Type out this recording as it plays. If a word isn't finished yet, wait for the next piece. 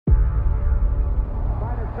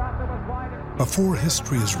Before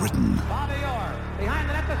history is written,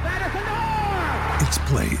 it's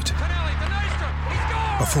played.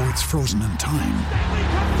 Before it's frozen in time,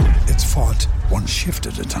 it's fought one shift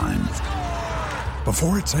at a time.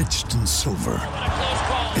 Before it's etched in silver,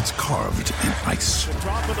 it's carved in ice.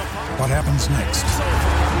 What happens next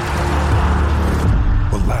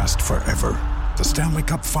will last forever. The Stanley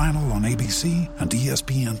Cup Final on ABC and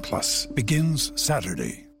ESPN Plus begins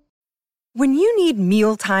Saturday. When you need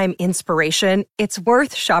mealtime inspiration, it's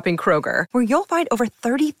worth shopping Kroger, where you'll find over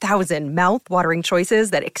 30,000 mouth-watering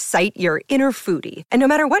choices that excite your inner foodie. And no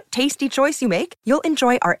matter what tasty choice you make, you'll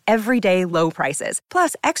enjoy our everyday low prices,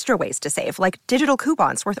 plus extra ways to save, like digital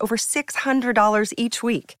coupons worth over $600 each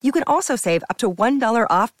week. You can also save up to $1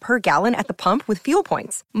 off per gallon at the pump with fuel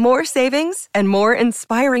points. More savings and more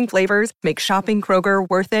inspiring flavors make shopping Kroger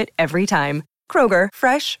worth it every time. Kroger,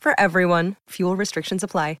 fresh for everyone. Fuel restrictions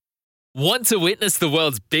apply. Want to witness the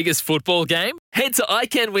world's biggest football game? Head to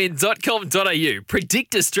iCanWin.com.au,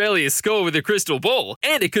 predict Australia's score with a crystal ball,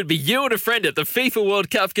 and it could be you and a friend at the FIFA World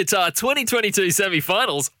Cup Qatar 2022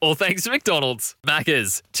 semi-finals, all thanks to McDonald's.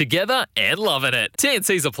 Maccas, together and loving it.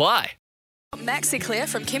 TNCs apply. Maxiclear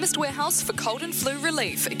from Chemist Warehouse for cold and flu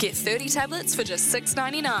relief. Get 30 tablets for just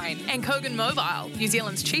 $6.99. And Kogan Mobile, New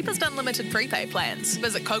Zealand's cheapest unlimited prepaid plans.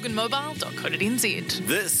 Visit koganmobile.co.nz.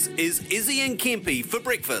 This is Izzy and Kempy for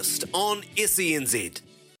breakfast on SENZ.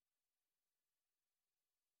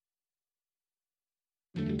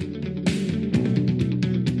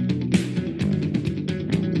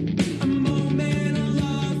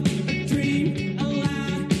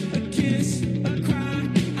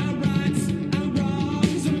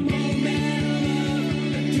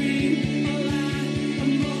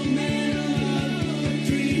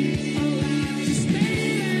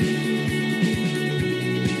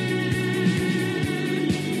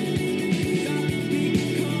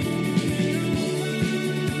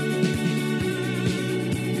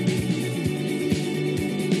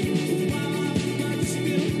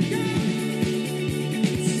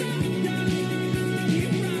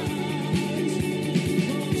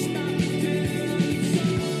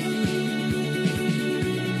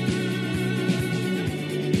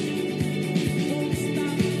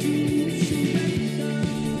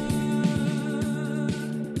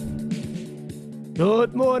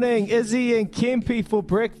 Good morning, Izzy and Kempy for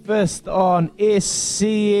breakfast on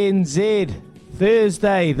SCNZ.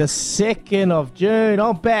 Thursday, the 2nd of June.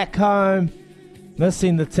 I'm back home,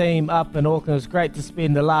 missing the team up in Auckland. It was great to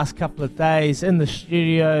spend the last couple of days in the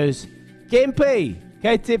studios. Kempy,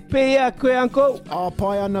 kei te pia koe, uncle? Oh,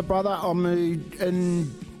 pai ana, brother. I'm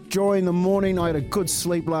enjoying the morning. I had a good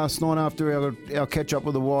sleep last night after our catch up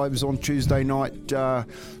with the wives on Tuesday night.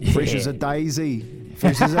 Fresh as a daisy.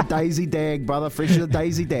 Fresh as a daisy dag, brother. Fresh as a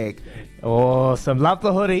daisy dag. Awesome. Love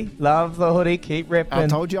the hoodie. Love the hoodie. Keep repping. I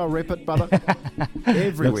told you I'll rep it, brother.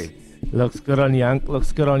 Everywhere. Looks good on you, Unc.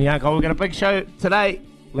 Looks good on you, Unc. Oh, we've got a big show today.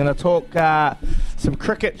 We're going to talk some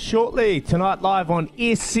cricket shortly. Tonight live on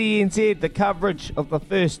SCNZ, the coverage of the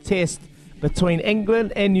first test between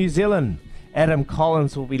England and New Zealand. Adam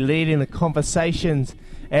Collins will be leading the conversations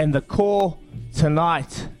and the call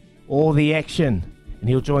tonight. All the action. And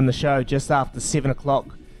he'll join the show just after 7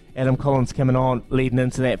 o'clock. Adam Collins coming on, leading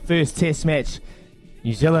into that first test match.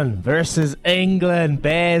 New Zealand versus England.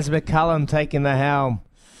 Baz McCullum taking the helm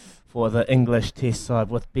for the English test side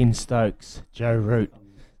with Ben Stokes, Joe Root.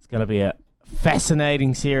 It's going to be a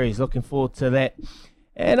fascinating series. Looking forward to that.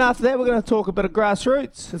 And after that, we're going to talk a bit of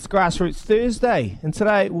grassroots. It's Grassroots Thursday. And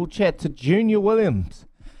today we'll chat to Junior Williams,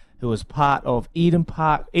 who was part of Eden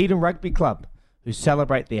Rugby Club, who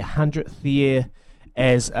celebrate their 100th year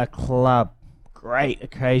as a club. Great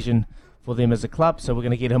occasion for them as a club, so we're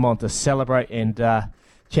going to get him on to celebrate and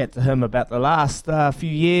chat to him about the last few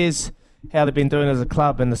years, how they've been doing as a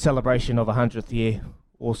club and the celebration of 100th year.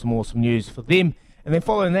 Awesome news for them. And then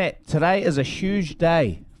following that, today is a huge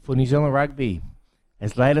day for New Zealand rugby,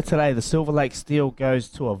 as later today the Silver Lake Steel goes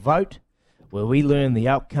to a vote where we learn the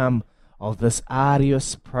outcome of this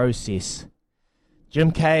arduous process.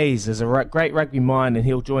 Jim Kays is a great rugby mind, and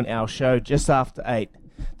he'll join our show just after 8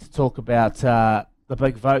 to talk about the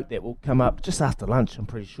big vote that will come up just after lunch, I'm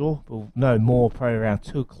pretty sure. We'll know more probably around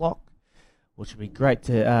 2 o'clock, which will be great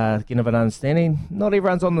to get an understanding. Not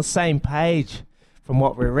everyone's on the same page from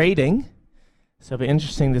what we're reading, so it'll be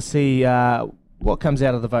interesting to see what comes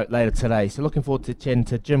out of the vote later today. So looking forward to chatting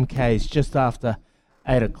to Jim Kays just after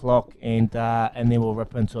 8 o'clock, and then we'll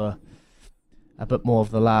rip into a bit more of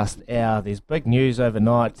the last hour. There's big news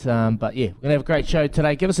overnight, but yeah, we're going to have a great show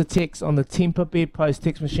today. Give us a text on the Temper Bedpost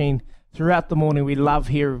text machine throughout the morning. We love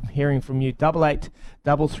hearing from you.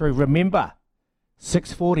 8833. Remember,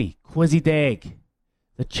 6:40, Quizzy Dag.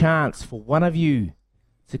 The chance for one of you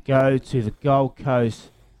to go to the Gold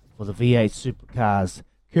Coast for the V8 Supercars,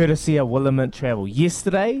 courtesy of Willamette Travel.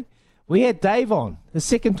 Yesterday, we had Dave on, the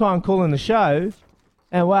second time calling the show,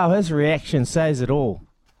 and wow, his reaction says it all.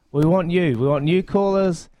 We want you. We want new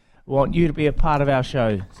callers. We want you to be a part of our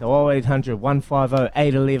show. So 0800 150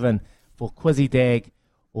 811 for Quizzy Dag.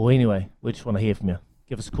 Or anyway, we just want to hear from you.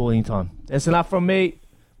 Give us a call anytime. That's enough from me.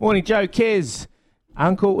 Morning, Joe Kez.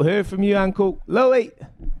 Uncle, heard from you, Uncle. Louis,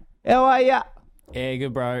 how are ya? Yeah,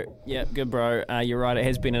 good, bro. Yep, good, bro. You're right, it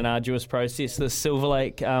has been an arduous process, this Silver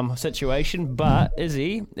Lake situation, but,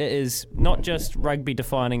 Izzy, it is not just rugby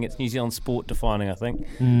defining, it's New Zealand sport defining, I think.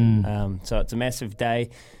 So it's a massive day.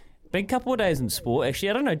 Big couple of days in sport.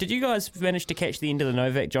 Actually, I don't know, did you guys manage to catch the end of the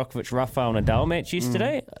Novak Djokovic Rafael Nadal match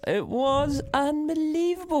yesterday? It was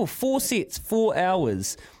unbelievable. 4 sets, 4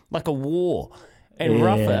 hours, like a war. And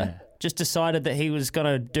Rafa just decided that he was going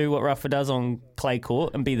to do what Rafa does on clay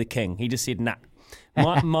court and be the king. He just said, nah.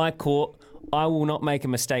 My court, I will not make a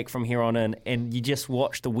mistake from here on in. And you just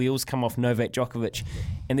watch the wheels come off Novak Djokovic.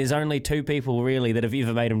 And there's only 2 people really that have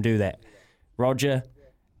ever made him do that. Roger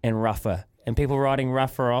and Rafa. And people writing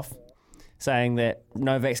Rafa off, saying that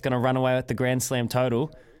Novak's going to run away with the Grand Slam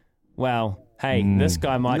total. Well, hey, this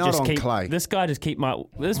guy might Not just on keep... clay. This guy just keep...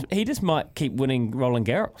 He just might keep winning Roland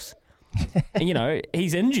Garros. And, you know,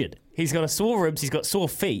 he's injured. He's got sore ribs. He's got sore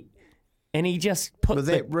feet. And he just put With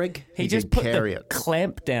that rig, he he just could put carry the it.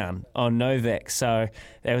 clamp down on Novak. So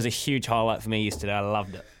that was a huge highlight for me yesterday. I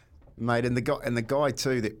loved it. Mate, and the guy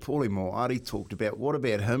too that Paulie Moati talked about. What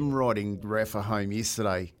about him riding Rafa home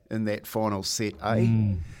yesterday in that final set?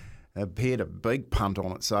 He had a big punt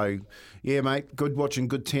on it. So yeah, mate, good watching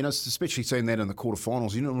good tennis, especially seeing that in the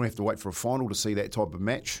quarterfinals. You don't have to wait for a final to see that type of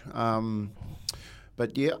match.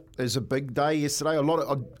 But yeah, it was a big day yesterday.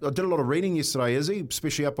 I did a lot of reading yesterday, Izzy,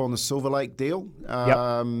 especially up on the Silver Lake deal.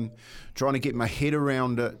 Trying to get my head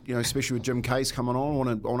around it, you know, especially with Jim Case coming on. I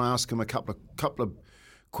want to ask him a couple of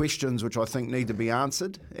questions which I think need to be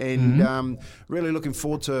answered, and really looking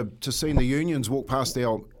forward to seeing the unions walk past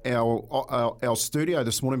our studio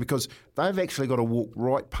this morning, because they've actually got to walk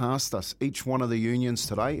right past us, each one of the unions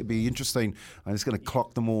today. It'd be interesting. I'm just going to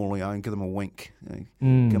clock them all, you know, and give them a wink. You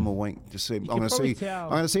know, give them a wink. Just see. I'm going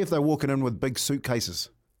to see if they're walking in with big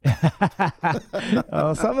suitcases.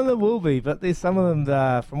 Oh, some of them will be, but there's some of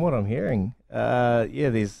them, from what I'm hearing,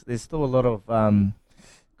 there's still a lot of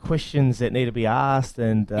questions that need to be asked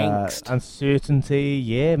and uncertainty.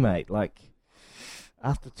 Yeah, mate. Like,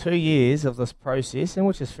 after 2 years of this process, and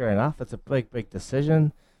which is fair enough, it's a big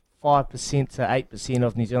decision. 5% to 8%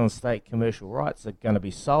 of New Zealand state commercial rights are going to be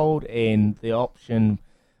sold, and the option,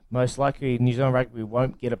 most likely, New Zealand Rugby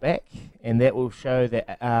won't get it back, and that will show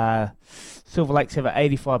that Silver Lakes have an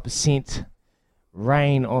 85%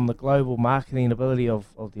 reign on the global marketing ability of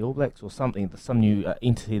the All Blacks, or something, some new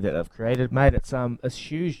entity that they've created. Mate, it's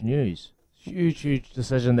huge news. Huge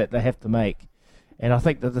decision that they have to make. And I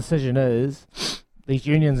think the decision is these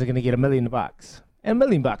unions are going to get $1 million. And $1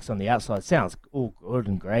 million on the outside sounds all good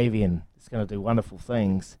and gravy, and it's going to do wonderful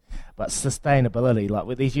things. But sustainability, like,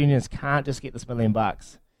 with these unions can't just get this $1 million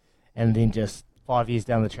and then just 5 years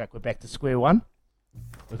down the track, we're back to square one.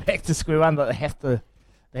 We're back to square one, that they have to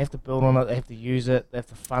build on it, they have to use it, they have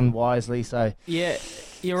to fund wisely. So Yeah,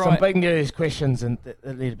 you're some right. big news questions and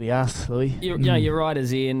that need to be asked, Louis. You're right,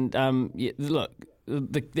 Izzy. And look,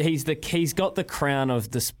 he's got the crown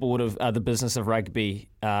of the sport of the business of rugby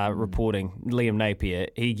reporting. Liam Napier,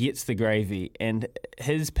 he gets the gravy, and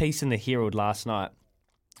his piece in the Herald last night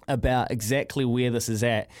about exactly where this is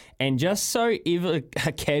at, and just so ever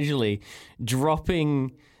casually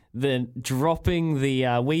dropping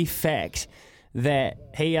the wee fact that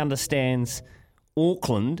he understands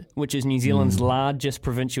Auckland, which is New Zealand's largest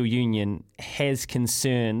provincial union, has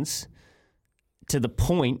concerns to the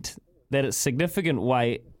point that its significant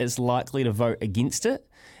weight is likely to vote against it.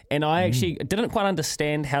 And I actually didn't quite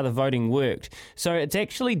understand how the voting worked. So it's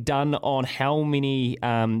actually done on how many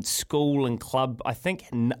school and club, I think,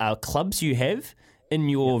 clubs you have in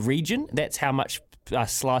your region. That's how much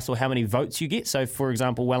slice or how many votes you get. So, for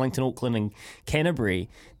example, Wellington, Auckland and Canterbury,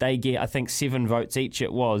 they get, I think, 7 votes each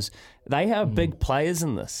it was. They have big players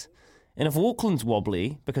in this. And if Auckland's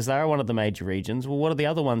wobbly, because they're one of the major regions, well, what are the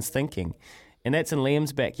other ones thinking? And that's in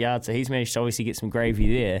Liam's backyard, so he's managed to obviously get some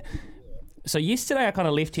gravy there. So yesterday I kind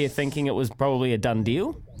of left here thinking it was probably a done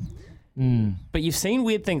deal. But you've seen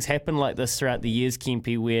weird things happen like this throughout the years,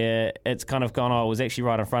 Kempy, where it's kind of gone, oh, it was actually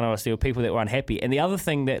right in front of us. There were people that were unhappy. And the other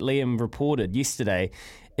thing that Liam reported yesterday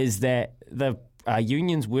is that the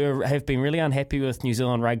unions have been really unhappy with New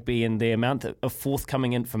Zealand Rugby and the amount of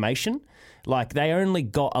forthcoming information. Like, they only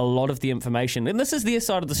got a lot of the information. And this is their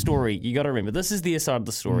side of the story. You got to remember, this is their side of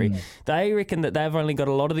the story. They reckon that they've only got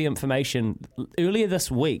a lot of the information earlier this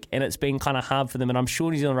week, and it's been kind of hard for them. And I'm sure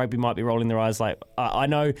New Zealand Rugby might be rolling their eyes like, I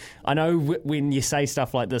know when you say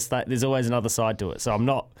stuff like this, that there's always another side to it. So I'm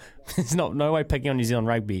not, there's no way picking on New Zealand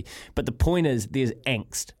Rugby. But the point is, there's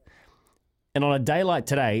angst. And on a day like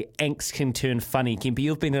today, angst can turn funny. Kempe,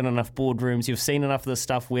 you've been in enough boardrooms, you've seen enough of this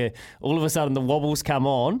stuff where all of a sudden the wobbles come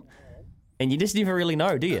on, and you just never really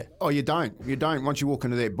know, do you? Oh, you don't. You don't. Once you walk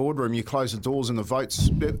into that boardroom, you close the doors and the votes.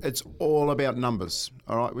 It's all about numbers,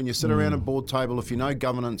 all right? When you sit around a board table, if you know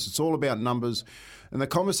governance, it's all about numbers. And the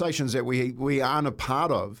conversations that we aren't a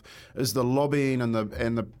part of is the lobbying and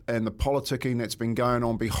the politicking that's been going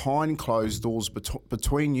on behind closed doors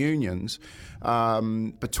between unions,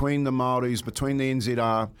 between the Māoris, between the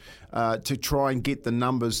NZR, to try and get the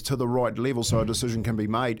numbers to the right level so a decision can be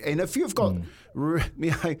made. And if you've got,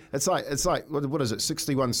 it's like what is it?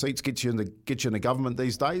 61 seats get you in the government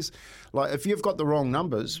these days. Like, if you've got the wrong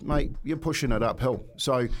numbers, mate, you're pushing it uphill.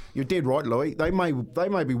 So you're dead right, Louis. They may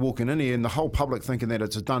be walking in here and the whole public thinking that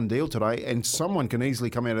it's a done deal today, and someone can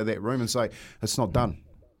easily come out of that room and say it's not done.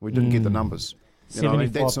 We didn't get the numbers.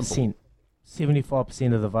 75%.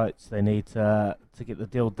 75% of the votes they need to get the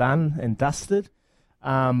deal done and dusted.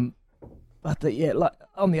 Like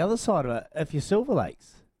on the other side of it, if you're Silver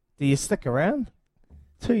Lakes, do you stick around?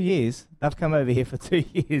 2 years. They've come over here for 2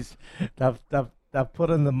 years. They've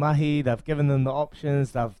put in the mahi. They've given them the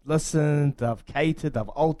options. They've listened. They've catered. They've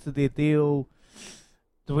altered their deal.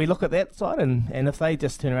 Do we look at that side? And if they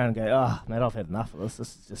just turn around and go, mate, I've had enough of this.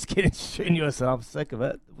 This is just getting strenuous and I'm sick of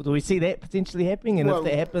it. Do we see that potentially happening? And if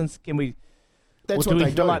that happens, can we... That's what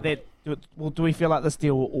they do. Like that, do we feel like this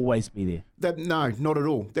deal will always be there? No, not at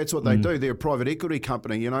all. That's what they do. They're a private equity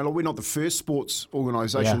company. You know, we're not the first sports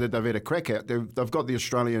organisation that they've had a crack at. They've got the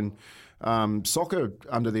Australian soccer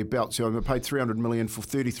under their belt. So they paid $300 million for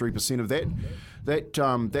 33% of that.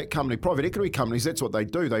 That company, private equity companies, that's what they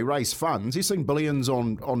do. They raise funds. You've seen billions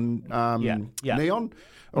on Neon.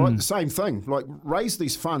 All right, the same thing. Like, raise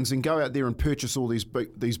these funds and go out there and purchase all these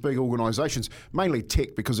big organisations, mainly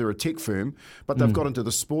tech because they're a tech firm, but they've got into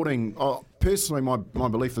the sporting. Personally, my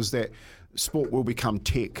belief is that sport will become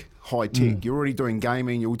tech, high tech. You're already doing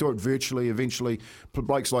gaming. You'll do it virtually eventually.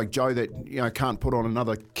 Blokes like Joe that can't put on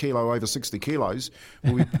another kilo over 60 kilos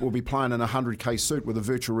will be playing in a 100K suit with a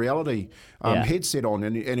virtual reality headset on,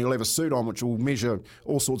 and he'll have a suit on which will measure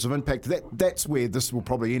all sorts of impact. That's where this will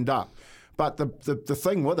probably end up. But the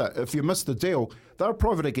thing with it, if you miss the deal, they're a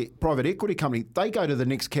private equity company. They go to the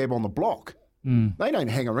next cab on the block. They don't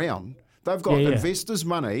hang around. They've got investors'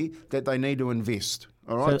 money that they need to invest.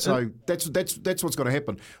 All right, so that's what's going to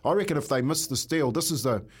happen. I reckon if they miss this deal, this is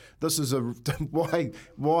why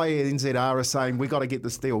NZR is saying we got to get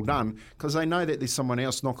this deal done, because they know that there's someone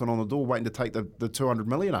else knocking on the door waiting to take the 200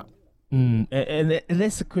 million up. And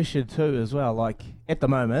that's the question too as well. Like, at the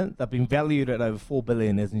moment, they've been valued at over $4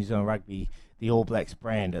 billion as New Zealand Rugby, the All Blacks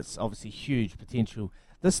brand. It's obviously huge potential.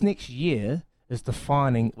 This next year is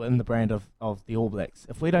defining in the brand of the All Blacks.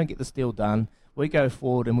 If we don't get this deal done, we go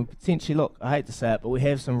forward and we potentially, look, I hate to say it, but we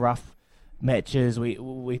have some rough matches. We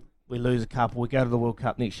lose a couple. We go to the World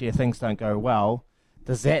Cup next year. Things don't go well.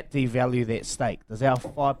 Does that devalue that stake? Does our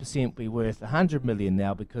 5% be worth 100 million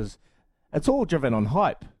now? Because it's all driven on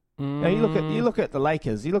hype. Now you look at the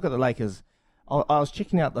Lakers. I was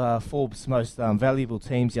checking out the Forbes most valuable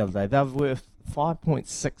teams the other day. They're worth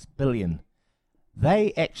 $5.6 billion.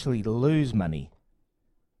 They actually lose money.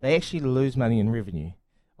 They actually lose money in revenue.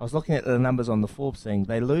 I was looking at the numbers on the Forbes thing.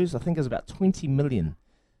 They lose, I think it's about 20 million.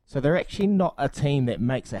 So they're actually not a team that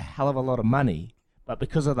makes a hell of a lot of money, but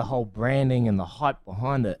because of the whole branding and the hype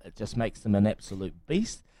behind it, it just makes them an absolute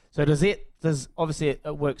beast. So obviously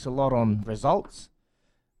it works a lot on results.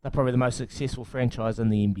 They're probably the most successful franchise in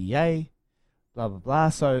the NBA, blah, blah, blah.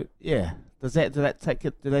 So, yeah, do they take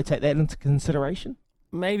that into consideration?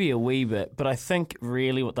 Maybe a wee bit, but I think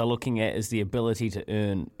really what they're looking at is the ability to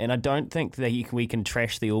earn. And I don't think that we can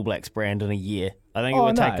trash the All Blacks brand in a year. I think it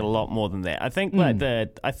would take a lot more than that. I think unless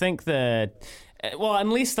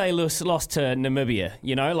they lost to Namibia,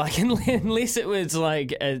 unless it was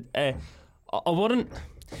like I wouldn't.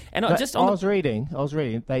 And I was reading.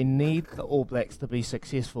 They need the All Blacks to be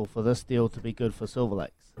successful for this deal to be good for Silver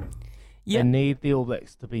Lakes. They need the All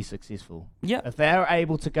Blacks to be successful. If they are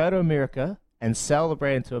able to go to America and sell the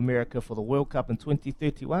brand to America for the World Cup in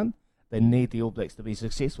 2031, they need the All Blacks to be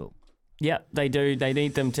successful. Yeah, they do. They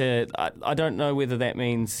need them to. I don't know whether that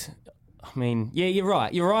means. I mean, yeah, you're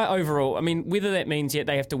right. You're right overall. I mean, whether that means yet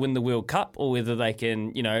they have to win the World Cup or whether they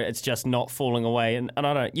can, it's just not falling away. And I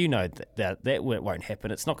don't, that won't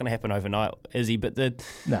happen. It's not going to happen overnight, Izzy. But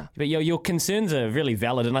your concerns are really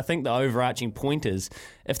valid. And I think the overarching point is,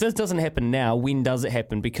 if this doesn't happen now, when does it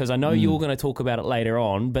happen? Because I know you're going to talk about it later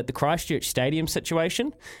on, but the Christchurch Stadium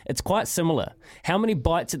situation, it's quite similar. How many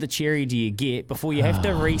bites at the cherry do you get before you have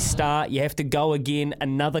to restart, you have to go again,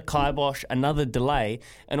 another kibosh, another delay,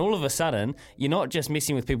 and all of a sudden, you're not just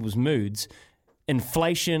messing with people's moods.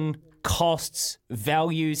 Inflation, costs,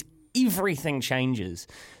 values, everything changes.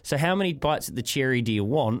 So how many bites at the cherry do you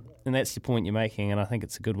want? And that's the point you're making, and I think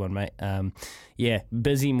it's a good one, mate.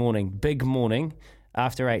 Busy morning, big morning.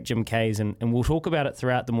 After 8 Jim K's, and we'll talk about it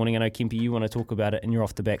throughout the morning. I know, Kempy, you want to talk about it, and you're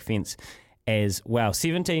off the back fence as well.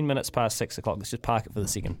 17 minutes past 6 o'clock. Let's just park it for the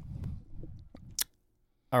second.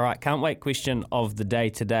 All right, can't wait question of the day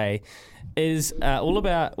today is all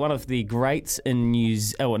about one of the greats in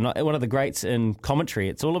one of the greats in commentary.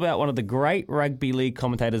 It's all about one of the great rugby league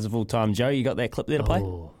commentators of all time. Joe, you got that clip there to play?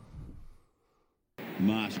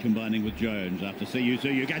 Marsh combining with Jones after you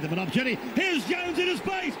gave them an opportunity. Here's Jones in his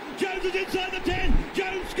space. Jones is inside the 10.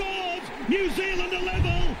 Jones scores. New Zealand are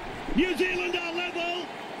level. New Zealand are level.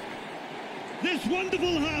 This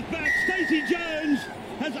wonderful halfback, Stacey Jones,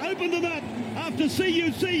 has opened them up after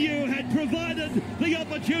CU had provided the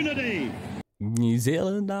opportunity. New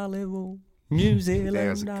Zealand are level. New Zealand. That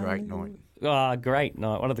was a great night. Oh, great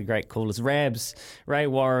night. One of the great callers. Rabs, Ray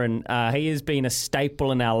Warren, he has been a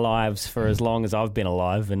staple in our lives for as long as I've been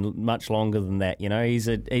alive and much longer than that. He's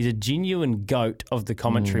a genuine goat of the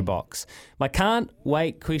commentary box. My can't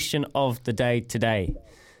wait question of the day today.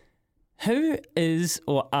 Who is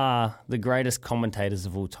or are the greatest commentators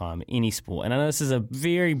of all time in any sport? And I know this is a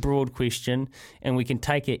very broad question and we can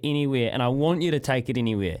take it anywhere, and I want you to take it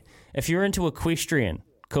anywhere. If you're into equestrian,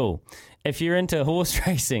 cool. If you're into horse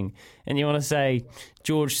racing and you want to say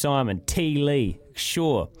George Simon, T. Lee,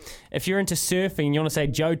 sure. If you're into surfing and you want to say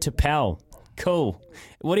Joe Tapel, cool.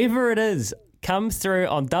 Whatever it is, come through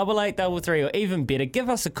on 8833, or even better, give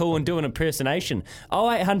us a call and do an impersonation.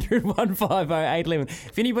 0800 150 811.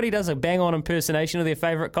 If anybody does a bang-on impersonation of their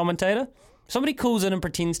favourite commentator, somebody calls in and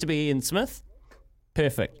pretends to be Ian Smith,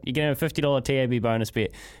 perfect. You can have a $50 TAB bonus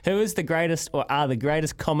bet. Who is the greatest or are the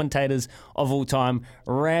greatest commentators of all time?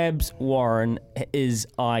 Rabs Warren is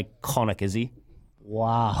iconic, is he?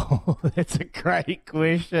 Wow, that's a great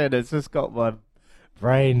question. It's just got my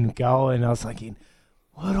brain going. I was thinking,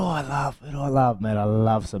 what do I love? Man, I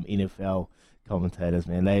love some NFL commentators,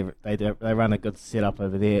 man. They run a good setup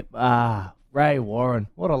over there. Ray Warren,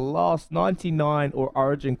 what a loss. 99 or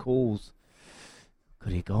Origin calls.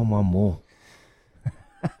 Could he gone one more?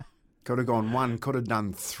 Could have gone one, could have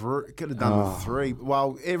done three.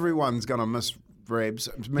 Well, everyone's going to miss Rabs.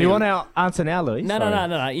 Do you want our answer now, Louis? No.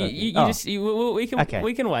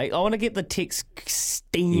 We can wait. I want to get the text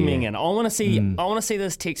steaming in. I want to see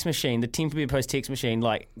this text machine, the Team Be Post text machine,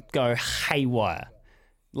 go haywire.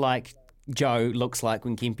 Like Joe looks like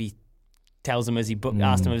when Kempy tells him asked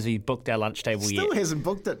him if he booked our lunch table yet. Still hasn't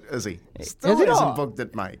booked it, is he? Still hasn't booked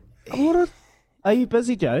it, mate. Are you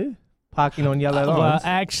busy, Joe? Parking on yellow lines? Well,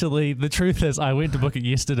 actually, the truth is, I went to book it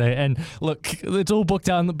yesterday, and look, it's all booked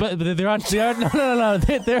out. But there are there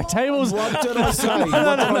are tables. What did I say? No.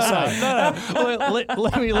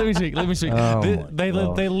 Let me speak.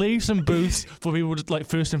 They leave some booths for people to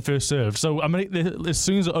first and first serve. So I'm gonna, as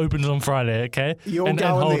soon as it opens on Friday, okay? You're going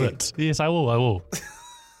hold there. it. Yes, I will.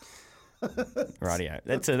 Rightio.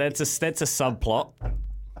 That's a subplot.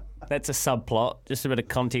 That's a subplot. Just a bit of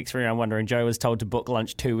context for anyone wondering. Joe was told to book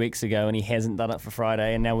lunch 2 weeks ago and he hasn't done it for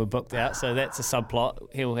Friday, and now we're booked out. So that's a subplot.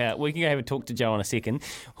 We can go have a talk to Joe in a second.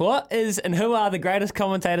 What is and who are the greatest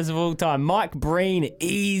commentators of all time? Mike Breen,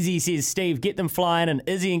 easy, says Steve. Get them flying. And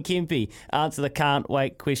Izzy and Kempy answer the can't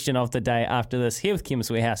wait question of the day after this. Here with Chemist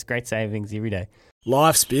Warehouse. Great savings every day.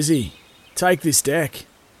 Life's busy. Take this deck.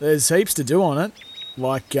 There's heaps to do on it.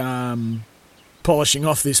 Like polishing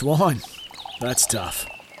off this wine. That's tough.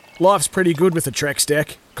 Life's pretty good with a Trex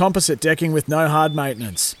deck. Composite decking with no hard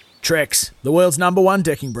maintenance. Trex, the world's #1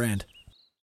 decking brand.